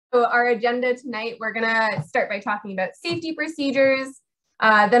So our agenda tonight, we're gonna start by talking about safety procedures.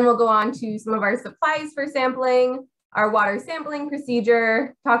 Then we'll go on to some of our supplies for sampling, our water sampling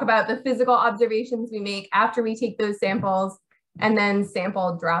procedure, talk about the physical observations we make after we take those samples, and then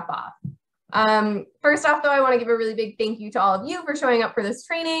sample drop off. First off, though, I want to give a really big thank you to all of you for showing up for this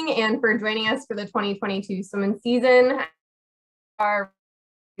training and for joining us for the 2022 swimming season.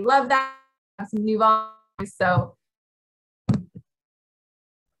 We love that. Have some new volunteers,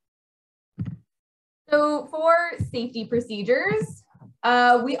 So for safety procedures,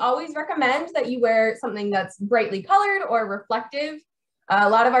 we always recommend that you wear something that's brightly colored or reflective. A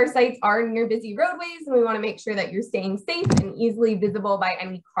lot of our sites are near busy roadways, and we want to make sure that you're staying safe and easily visible by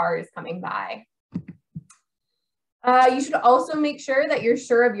any cars coming by. You should also make sure that you're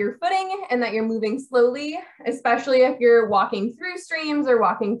sure of your footing and that you're moving slowly, especially if you're walking through streams or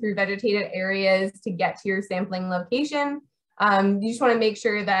walking through vegetated areas to get to your sampling location. You just want to make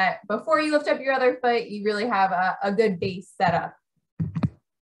sure that before you lift up your other foot, you really have a good base set up.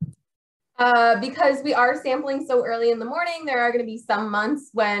 Because we are sampling so early in the morning, there are going to be some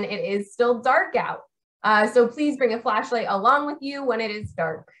months when it is still dark out. So please bring a flashlight along with you when it is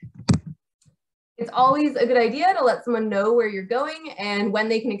dark. It's always a good idea to let someone know where you're going and when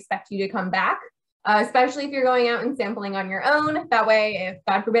they can expect you to come back, especially if you're going out and sampling on your own. That way, if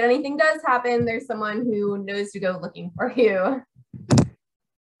God forbid anything does happen, there's someone who knows to go looking for you.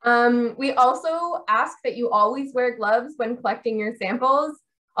 We also ask that you always wear gloves when collecting your samples.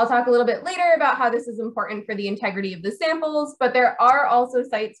 I'll talk a little bit later about how this is important for the integrity of the samples, but there are also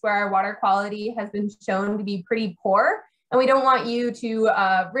sites where our water quality has been shown to be pretty poor, and we don't want you to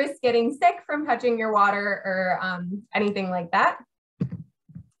risk getting sick from touching your water or anything like that.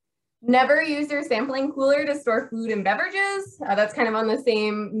 Never use your sampling cooler to store food and beverages. That's kind of on the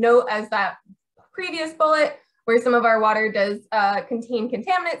same note as that previous bullet, where some of our water does contain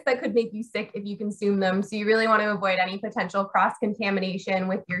contaminants that could make you sick if you consume them. So you really want to avoid any potential cross-contamination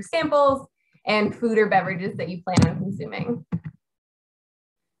with your samples and food or beverages that you plan on consuming.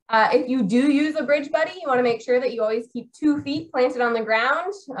 If you do use a bridge buddy, you want to make sure that you always keep 2 feet planted on the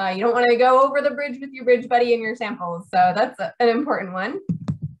ground. You don't want to go over the bridge with your bridge buddy and your samples. So that's an important one.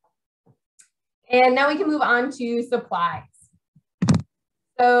 And now we can move on to supplies.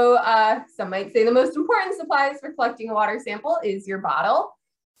 So some might say the most important supplies for collecting a water sample is your bottle.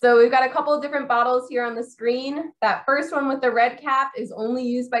 So we've got a couple of different bottles here on the screen. That first one with the red cap is only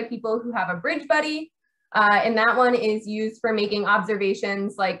used by people who have a bridge buddy. And that one is used for making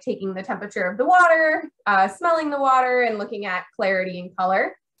observations like taking the temperature of the water, smelling the water, and looking at clarity and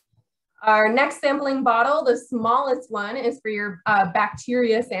color. Our next sampling bottle, the smallest one, is for your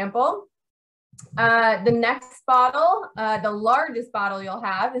bacteria sample. The next bottle, the largest bottle you'll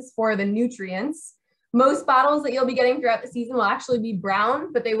have, is for the nutrients. Most bottles that you'll be getting throughout the season will actually be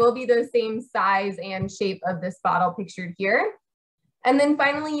brown, but they will be the same size and shape of this bottle pictured here. And then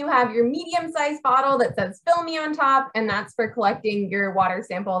finally, you have your medium-sized bottle that says "Fill Me" on top, and that's for collecting your water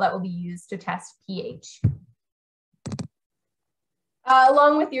sample that will be used to test pH.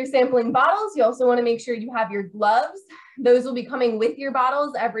 Along with your sampling bottles, you also want to make sure you have your gloves. Those will be coming with your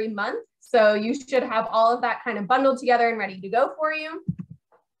bottles every month. So you should have all of that kind of bundled together and ready to go for you.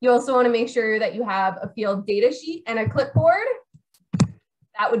 You also want to make sure that you have a field data sheet and a clipboard.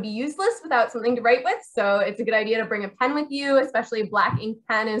 That would be useless without something to write with. So it's a good idea to bring a pen with you, especially a black ink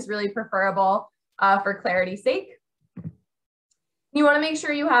pen is really preferable for clarity's sake. You want to make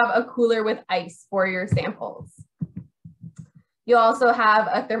sure you have a cooler with ice for your samples. You'll also have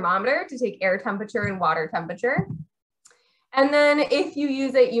a thermometer to take air temperature and water temperature. And then if you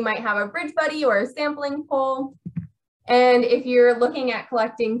use it, you might have a bridge buddy or a sampling pole. And if you're looking at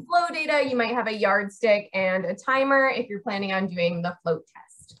collecting flow data, you might have a yardstick and a timer if you're planning on doing the float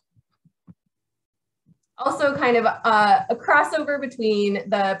test. Also kind of a crossover between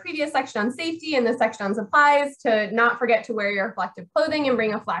the previous section on safety and the section on supplies to not forget to wear your reflective clothing and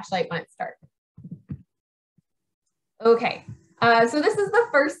bring a flashlight when it's dark. Okay. So this is the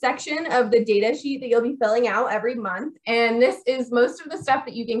first section of the data sheet that you'll be filling out every month. And this is most of the stuff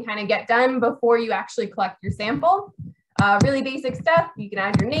that you can kind of get done before you actually collect your sample. Really basic stuff. You can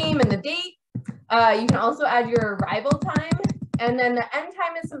add your name and the date. You can also add your arrival time. And then the end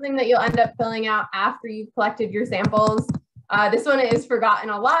time is something that you'll end up filling out after you've collected your samples. This one is forgotten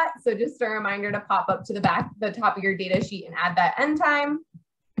a lot. So just a reminder to pop up to the top of your data sheet and add that end time.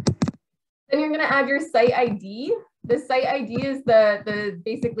 Then you're going to add your site ID. The site ID is the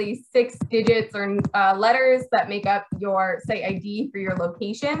basically 6 digits or letters that make up your site ID for your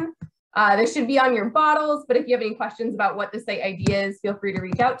location. This should be on your bottles, but if you have any questions about what the site ID is, feel free to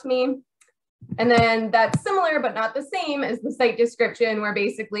reach out to me. And then that's similar but not the same as the site description, where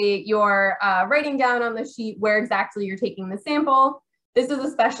basically you're writing down on the sheet where exactly you're taking the sample. This is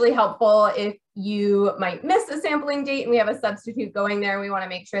especially helpful if you might miss a sampling date and we have a substitute going there. We want to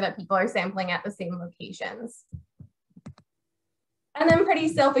make sure that people are sampling at the same locations. And then pretty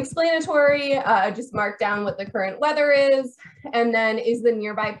self-explanatory, just mark down what the current weather is, and then is the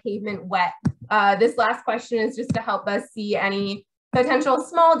nearby pavement wet? This last question is just to help us see any potential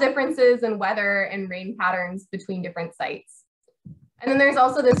small differences in weather and rain patterns between different sites. And then there's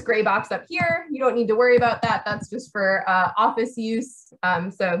also this gray box up here. You don't need to worry about that. That's just for office use.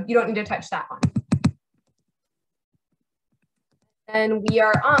 So you don't need to touch that one. And we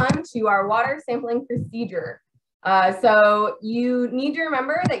are on to our water sampling procedure. So you need to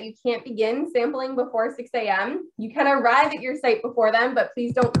remember that you can't begin sampling before 6 a.m. You can arrive at your site before then, but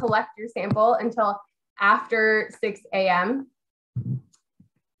please don't collect your sample until after 6 a.m.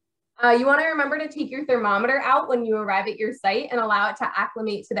 You want to remember to take your thermometer out when you arrive at your site and allow it to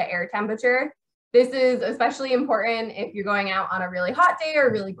acclimate to the air temperature. This is especially important if you're going out on a really hot day or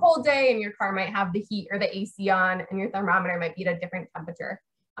a really cold day and your car might have the heat or the AC on and your thermometer might be at a different temperature.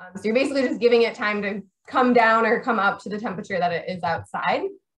 So you're basically just giving it time to come down or come up to the temperature that it is outside.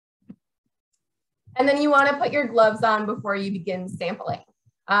 And then you want to put your gloves on before you begin sampling.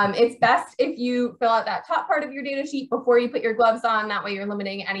 It's best if you fill out that top part of your data sheet before you put your gloves on. That way you're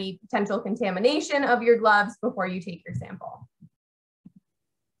limiting any potential contamination of your gloves before you take your sample.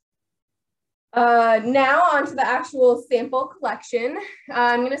 Now on to the actual sample collection.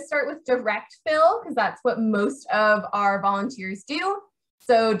 I'm going to start with direct fill because that's what most of our volunteers do.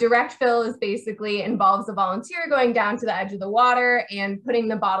 So direct fill is basically involves a volunteer going down to the edge of the water and putting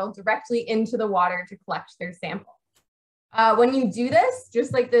the bottle directly into the water to collect their sample. When you do this,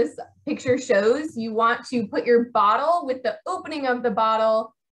 just like this picture shows, you want to put your bottle with the opening of the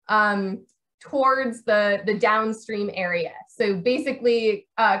bottle towards the downstream area. So basically,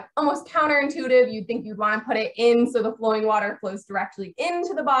 almost counterintuitive, you'd think you'd want to put it in so the flowing water flows directly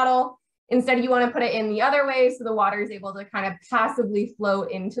into the bottle. Instead, you want to put it in the other way so the water is able to kind of passively flow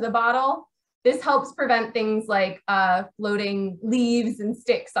into the bottle. This helps prevent things like floating leaves and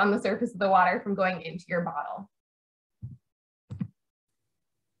sticks on the surface of the water from going into your bottle.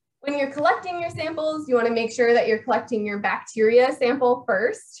 When you're collecting your samples, you want to make sure that you're collecting your bacteria sample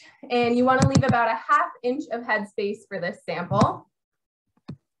first, and you want to leave about a ½ inch of headspace for this sample.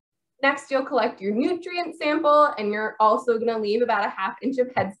 Next, you'll collect your nutrient sample, and you're also going to leave about a ½ inch of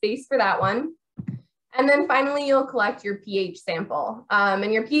headspace for that one. And then finally, you'll collect your pH sample.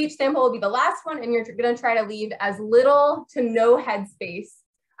 And your pH sample will be the last one, and you're going to try to leave as little to no headspace.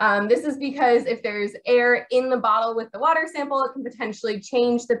 This is because if there's air in the bottle with the water sample, it can potentially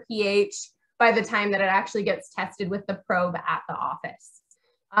change the pH by the time that it actually gets tested with the probe at the office.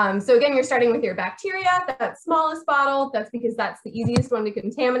 So again, you're starting with your bacteria, that smallest bottle. That's because that's the easiest one to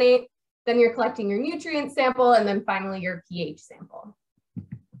contaminate. Then you're collecting your nutrient sample, and then finally your pH sample.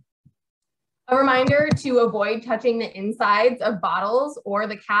 A reminder to avoid touching the insides of bottles or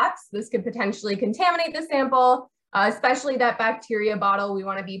the caps. This could potentially contaminate the sample, especially that bacteria bottle. We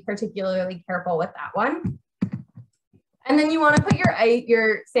want to be particularly careful with that one. And then you want to put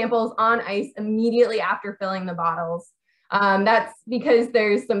your samples on ice immediately after filling the bottles. That's because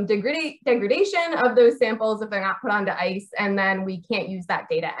there's some degradation of those samples if they're not put onto ice, and then we can't use that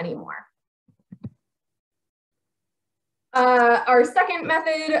data anymore. Our second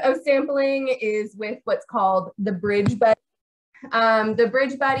method of sampling is with what's called the bridge buddy. The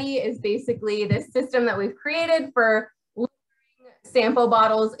bridge buddy is basically this system that we've created for lowering sample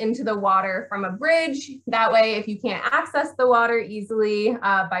bottles into the water from a bridge. That way, if you can't access the water easily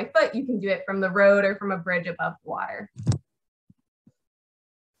by foot, you can do it from the road or from a bridge above the water.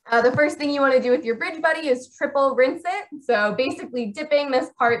 The first thing you want to do with your bridge buddy is triple rinse it. So basically dipping this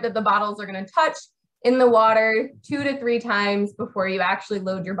part that the bottles are going to touch in the water 2 to 3 times before you actually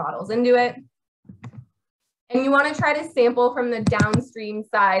load your bottles into it. And you want to try to sample from the downstream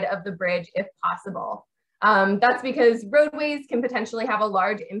side of the bridge if possible. That's because roadways can potentially have a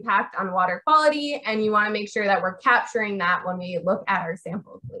large impact on water quality, and you want to make sure that we're capturing that when we look at our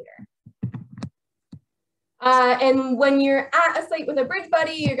samples later. And when you're at a site with a bridge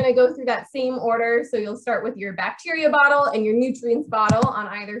buddy, you're going to go through that same order. So you'll start with your bacteria bottle and your nutrients bottle on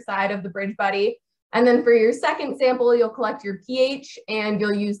either side of the bridge buddy. And then for your second sample, you'll collect your pH, and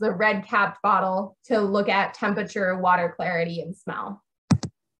you'll use the red capped bottle to look at temperature, water clarity, and smell.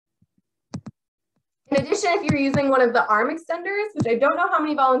 In addition, if you're using one of the arm extenders, which I don't know how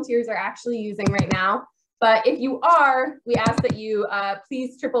many volunteers are actually using right now, but if you are, we ask that you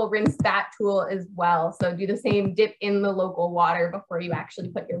please triple rinse that tool as well. So do the same dip in the local water before you actually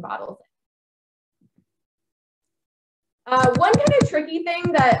put your bottles in. One kind of tricky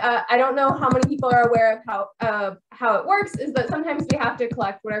thing that I don't know how many people are aware of how it works is that sometimes we have to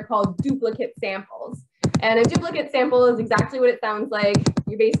collect what are called duplicate samples. And a duplicate sample is exactly what it sounds like.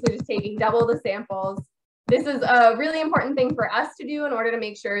 You're basically just taking double the samples. This is a really important thing for us to do in order to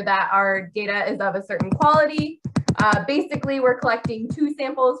make sure that our data is of a certain quality. Basically, we're collecting 2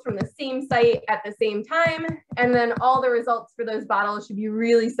 samples from the same site at the same time, and then all the results for those bottles should be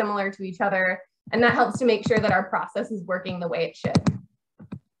really similar to each other. And that helps to make sure that our process is working the way it should.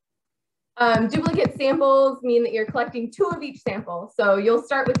 Duplicate samples mean that you're collecting 2 of each sample. So you'll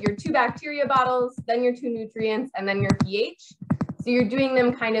start with your 2 bacteria bottles, then your 2 nutrients, and then your pH. So you're doing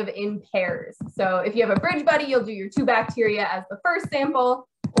them kind of in pairs. So if you have a bridge buddy, you'll do your 2 bacteria as the first sample.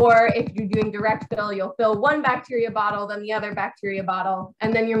 Or if you're doing direct fill, you'll fill 1 bacteria bottle, then the other bacteria bottle,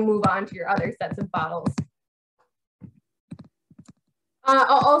 and then you'll move on to your other sets of bottles.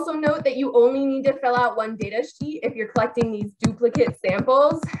 I'll also note that you only need to fill out 1 data sheet if you're collecting these duplicate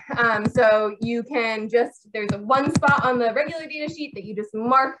samples. So you can there's a 1 spot on the regular data sheet that you just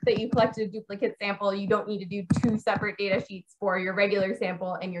mark that you collected a duplicate sample. You don't need to do 2 separate data sheets for your regular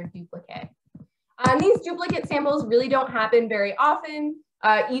sample and your duplicate. These duplicate samples really don't happen very often.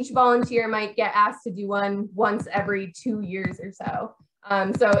 Each volunteer might get asked to do one once every 2 years or so.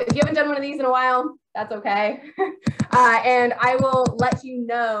 So if you haven't done one of these in a while, that's okay. And I will let you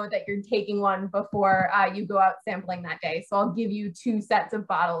know that you're taking one before you go out sampling that day. So I'll give you 2 sets of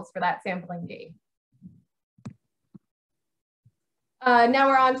bottles for that sampling date. Now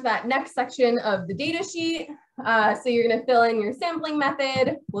we're on to that next section of the data sheet. So you're going to fill in your sampling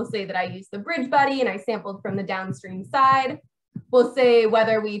method. We'll say that I used the bridge buddy and I sampled from the downstream side. We'll say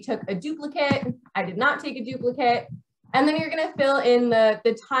whether we took a duplicate. I did not take a duplicate. And then you're going to fill in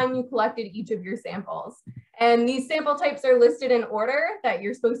the time you collected each of your samples. And these sample types are listed in order that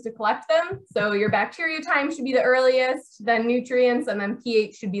you're supposed to collect them. So your bacteria time should be the earliest, then nutrients, and then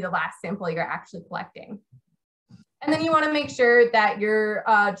pH should be the last sample you're actually collecting. And then you want to make sure that you're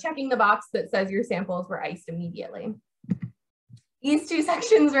checking the box that says your samples were iced immediately. These 2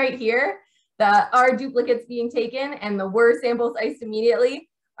 sections right here, the are duplicates being taken and the were samples iced immediately,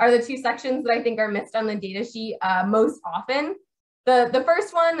 are the 2 sections that I think are missed on the data sheet most often. The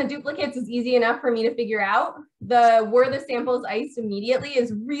first one, the duplicates, is easy enough for me to figure out. Were the samples iced immediately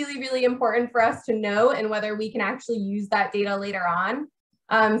is really, really important for us to know and whether we can actually use that data later on.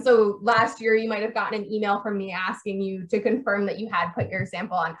 So last year, you might have gotten an email from me asking you to confirm that you had put your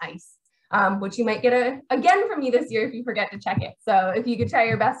sample on ice, which you might get again from me this year if you forget to check it. So if you could try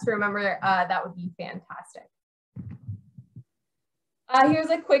your best to remember, that would be fantastic. Here's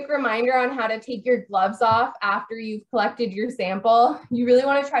a quick reminder on how to take your gloves off after you've collected your sample. You really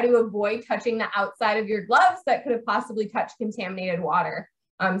want to try to avoid touching the outside of your gloves that could have possibly touched contaminated water.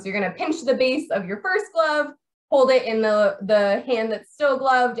 So you're going to pinch the base of your first glove, hold it in the hand that's still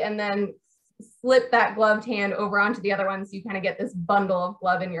gloved, and then slip that gloved hand over onto the other one so you kind of get this bundle of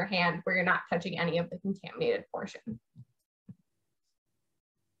glove in your hand where you're not touching any of the contaminated portion.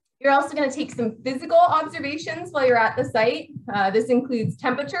 You're also going to take some physical observations while you're at the site. This includes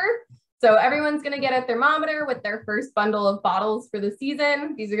temperature. So everyone's going to get a thermometer with their first bundle of bottles for the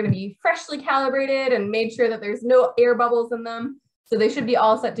season. These are going to be freshly calibrated and made sure that there's no air bubbles in them. So they should be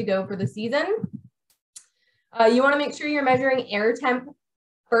all set to go for the season. You want to make sure you're measuring air temp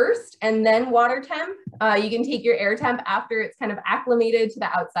first and then water temp. You can take your air temp after it's kind of acclimated to the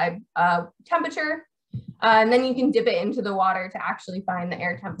outside temperature. And then you can dip it into the water to actually find the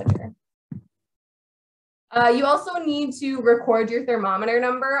air temperature. You also need to record your thermometer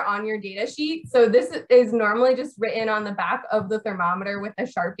number on your data sheet. So this is normally just written on the back of the thermometer with a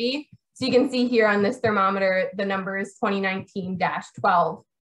Sharpie. So you can see here on this thermometer, the number is 2019-12.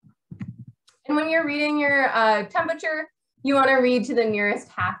 And when you're reading your temperature, you want to read to the nearest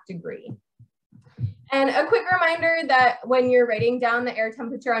half degree. And a quick reminder that when you're writing down the air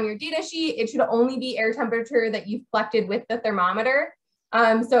temperature on your data sheet, it should only be air temperature that you've collected with the thermometer.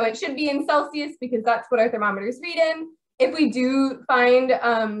 So it should be in Celsius because that's what our thermometers read in. If we do find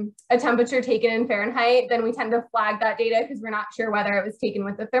a temperature taken in Fahrenheit, then we tend to flag that data because we're not sure whether it was taken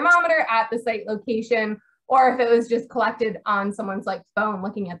with the thermometer at the site location or if it was just collected on someone's phone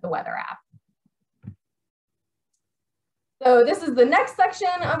looking at the weather app. So this is the next section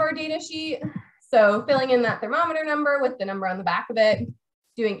of our data sheet. So filling in that thermometer number with the number on the back of it,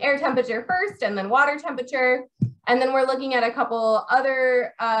 doing air temperature first and then water temperature. And then we're looking at a couple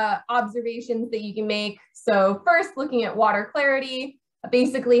other observations that you can make. So first, looking at water clarity,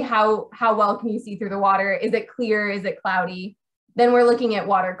 basically how well can you see through the water? Is it clear? Is it cloudy? Then we're looking at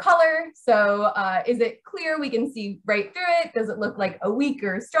water color. So is it clear? We can see right through it. Does it look like a weak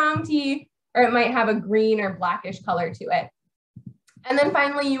or strong tea? or it might have a green or blackish color to it. And then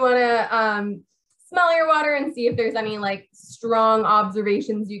finally, you want to smell your water and see if there's any like strong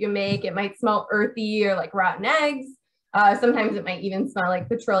observations you can make. It might smell earthy or like rotten eggs. Sometimes it might even smell like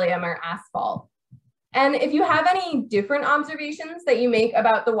petroleum or asphalt. And if you have any different observations that you make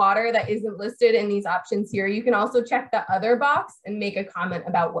about the water that isn't listed in these options here, you can also check the other box and make a comment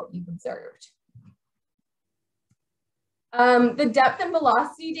about what you've observed. The depth and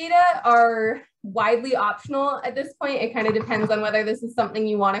velocity data are widely optional at this point. It kind of depends on whether this is something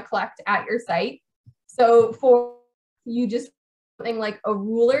you want to collect at your site. So for you, just something like a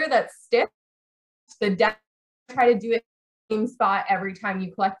ruler that's stiff, the depth, try to do it in the same spot every time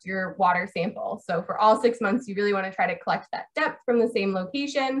you collect your water sample. So for all 6 months, you really want to try to collect that depth from the same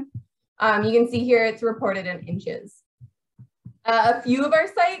location. You can see here it's reported in inches. A few of our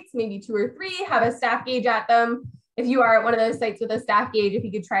sites, maybe 2 or 3, have a staff gauge at them. If you are at one of those sites with a staff gauge, if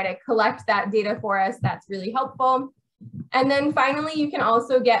you could try to collect that data for us, that's really helpful. And then finally, you can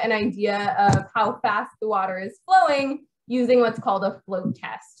also get an idea of how fast the water is flowing using what's called a float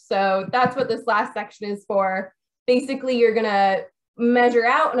test. So that's what this last section is for. Basically, you're going to measure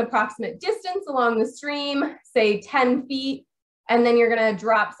out an approximate distance along the stream, say 10 feet, and then you're going to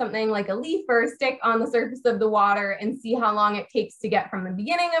drop something like a leaf or a stick on the surface of the water and see how long it takes to get from the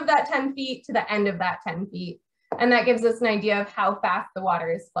beginning of that 10 feet to the end of that 10 feet. And that gives us an idea of how fast the water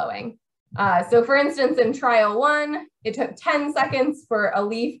is flowing. So for instance, in trial 1, it took 10 seconds for a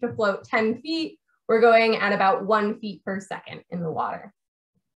leaf to float 10 feet. We're going at about 1 feet per second in the water.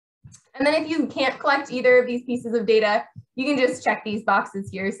 And then if you can't collect either of these pieces of data, you can just check these boxes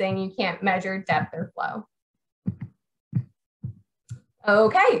here saying you can't measure depth or flow.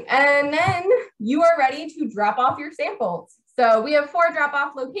 Okay, and then you are ready to drop off your samples. So we have 4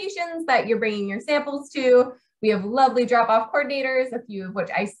 drop-off locations that you're bringing your samples to. We have lovely drop-off coordinators, a few of which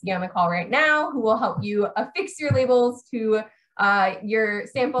I see on the call right now, who will help you affix your labels to your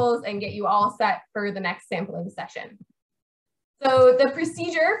samples and get you all set for the next sampling session. So the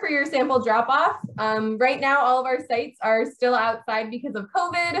procedure for your sample drop-off, right now all of our sites are still outside because of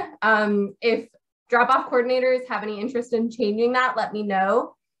COVID. If drop-off coordinators have any interest in changing that, let me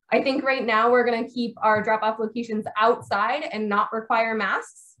know. I think right now we're going to keep our drop-off locations outside and not require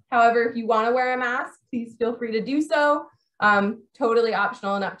masks. However, if you want to wear a mask, please feel free to do so. Totally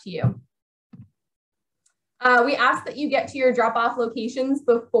optional and up to you. We ask that you get to your drop-off locations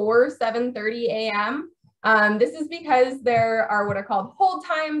before 7:30 a.m. This is because there are what are called hold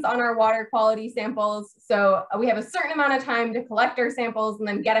times on our water quality samples. So we have a certain amount of time to collect our samples and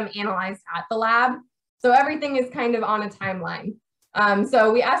then get them analyzed at the lab. So everything is kind of on a timeline.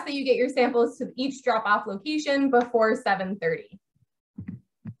 So we ask that you get your samples to each drop-off location before 7:30.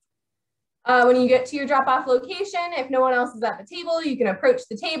 When you get to your drop-off location, if no one else is at the table, you can approach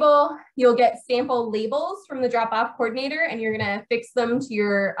the table. You'll get sample labels from the drop-off coordinator, and you're going to affix them to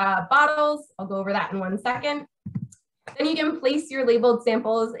your bottles. I'll go over that in 1 second. Then you can place your labeled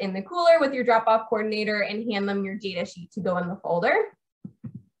samples in the cooler with your drop-off coordinator and hand them your data sheet to go in the folder.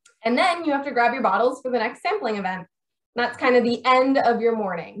 And then you have to grab your bottles for the next sampling event. That's kind of the end of your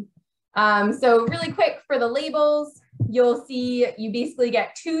morning. So really quick for the labels, you'll see you basically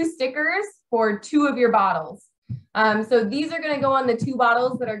get 2 stickers for 2 of your bottles. So these are going to go on the 2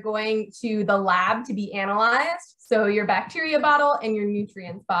 bottles that are going to the lab to be analyzed. So your bacteria bottle and your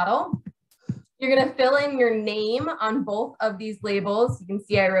nutrients bottle. You're going to fill in your name on both of these labels. You can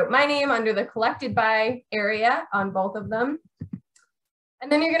see I wrote my name under the collected by area on both of them.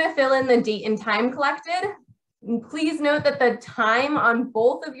 And then you're going to fill in the date and time collected. And please note that the time on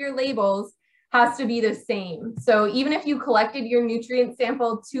both of your labels has to be the same. So even if you collected your nutrient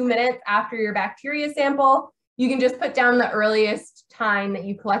sample 2 minutes after your bacteria sample, you can just put down the earliest time that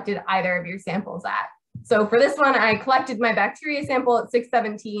you collected either of your samples at. So for this one, I collected my bacteria sample at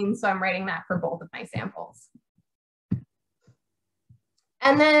 6:17, so I'm writing that for both of my samples.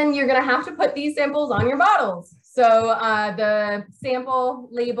 And then you're gonna have to put these samples on your bottles. So the sample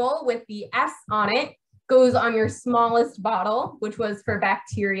label with the S on it goes on your smallest bottle, which was for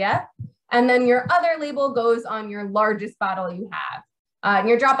bacteria. And then your other label goes on your largest bottle you have. And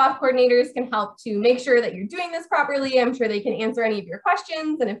your drop-off coordinators can help to make sure that you're doing this properly. I'm sure they can answer any of your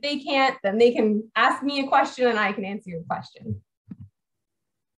questions. And if they can't, then they can ask me a question and I can answer your question.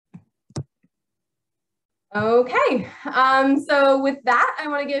 Okay, so with that, I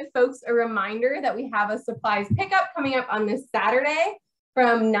want to give folks a reminder that we have a supplies pickup coming up on this Saturday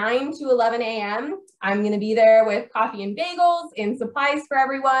from 9 to 11 a.m. I'm going to be there with coffee and bagels and supplies for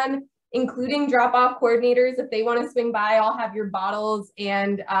everyone, including drop-off coordinators. If they want to swing by, I'll have your bottles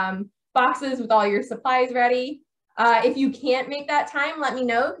and boxes with all your supplies ready. If you can't make that time, let me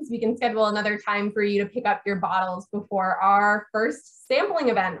know because we can schedule another time for you to pick up your bottles before our first sampling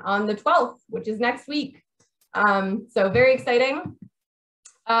event on the 12th, which is next week. So very exciting.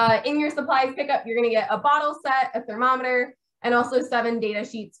 In your supplies pickup, you're going to get a bottle set, a thermometer, and also 7 data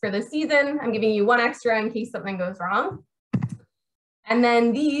sheets for the season. I'm giving you 1 extra in case something goes wrong. And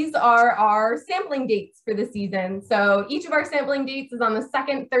then these are our sampling dates for the season. So each of our sampling dates is on the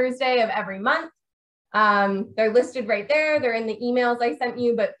 2nd Thursday of every month. They're listed right there. They're in the emails I sent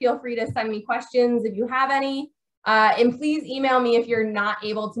you, but feel free to send me questions if you have any. And please email me if you're not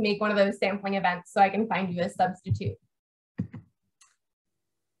able to make one of those sampling events so I can find you a substitute.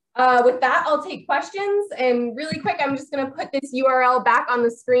 With that, I'll take questions, and really quick, I'm just going to put this URL back on the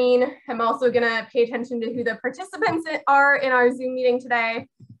screen. I'm also going to pay attention to who the participants are in our Zoom meeting today,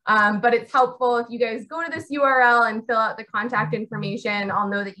 but it's helpful if you guys go to this URL and fill out the contact information. I'll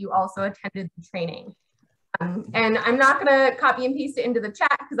know that you also attended the training. And I'm not going to copy and paste it into the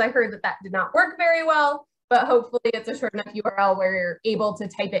chat because I heard that that did not work very well, but hopefully it's a short enough URL where you're able to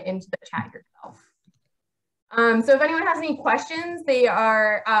type it into the chat yourself. So if anyone has any questions, they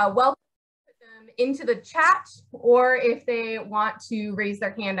are welcome to put them into the chat, or if they want to raise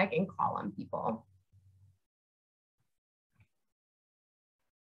their hand, I can call on people.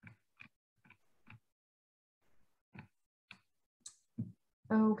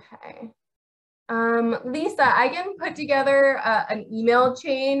 Okay. Lisa, I can put together an email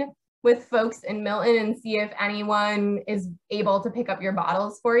chain with folks in Milton and see if anyone is able to pick up your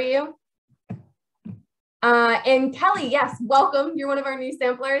bottles for you. And Kelly, yes, welcome. You're one of our new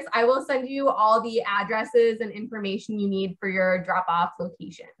samplers. I will send you all the addresses and information you need for your drop-off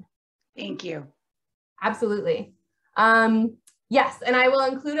location. Thank you. Absolutely. Yes, and I will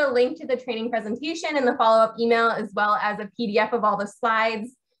include a link to the training presentation in the follow-up email, as well as a PDF of all the slides.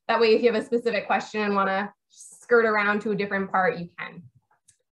 That way, if you have a specific question and want to skirt around to a different part, you can.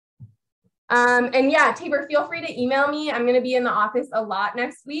 And yeah, Tabor, feel free to email me. I'm going to be in the office a lot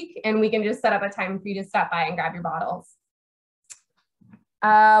next week, and we can just set up a time for you to stop by and grab your bottles.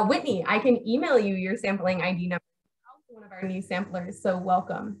 Whitney, I can email you your sampling ID number. You're also one of our new samplers, so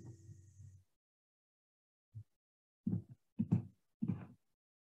welcome.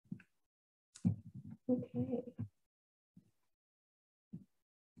 Okay.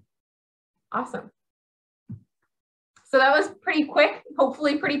 Awesome. So that was pretty quick,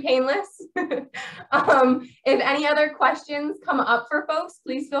 hopefully pretty painless. If any other questions come up for folks,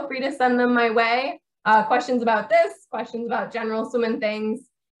 please feel free to send them my way. Questions about this, questions about general swim things.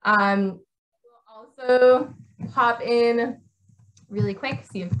 We'll also hop in really quick,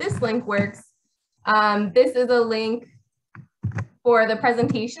 see if this link works. This is a link for the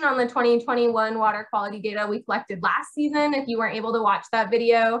presentation on the 2021 water quality data we collected last season, if you weren't able to watch that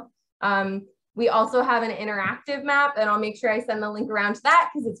video. We also have an interactive map, and I'll make sure I send the link around to that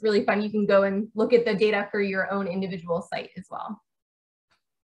because it's really fun. You can go and look at the data for your own individual site as well.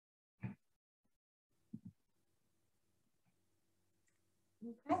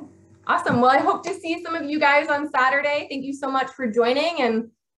 Okay, awesome. Well, I hope to see some of you guys on Saturday. Thank you so much for joining, and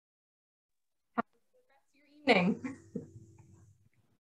have a good rest of your evening.